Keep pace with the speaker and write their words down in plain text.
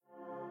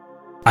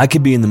I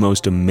could be in the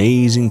most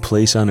amazing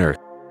place on earth,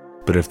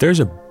 but if there's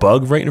a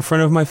bug right in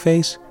front of my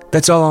face,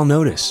 that's all I'll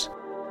notice.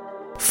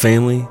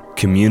 Family,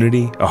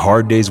 community, a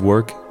hard day's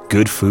work,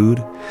 good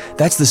food,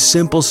 that's the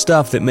simple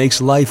stuff that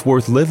makes life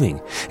worth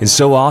living. And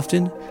so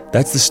often,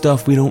 that's the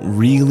stuff we don't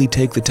really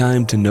take the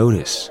time to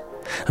notice.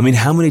 I mean,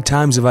 how many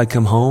times have I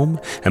come home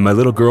and my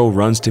little girl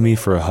runs to me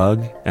for a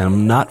hug and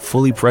I'm not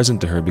fully present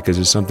to her because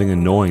of something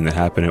annoying that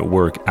happened at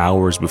work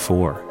hours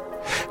before?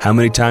 How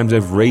many times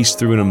I've raced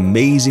through an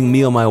amazing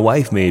meal my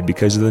wife made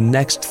because of the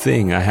next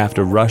thing I have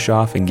to rush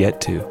off and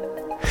get to?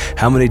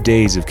 How many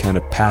days have kind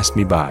of passed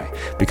me by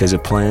because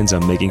of plans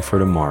I'm making for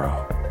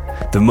tomorrow?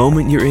 The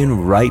moment you're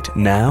in right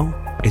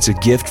now, it's a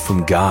gift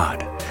from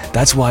God.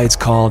 That's why it's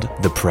called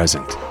the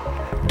present.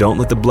 Don't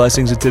let the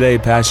blessings of today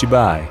pass you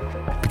by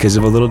because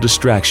of a little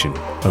distraction,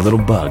 a little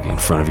bug in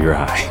front of your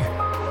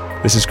eye.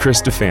 This is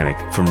Chris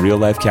Stefanick from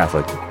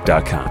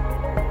reallifecatholic.com.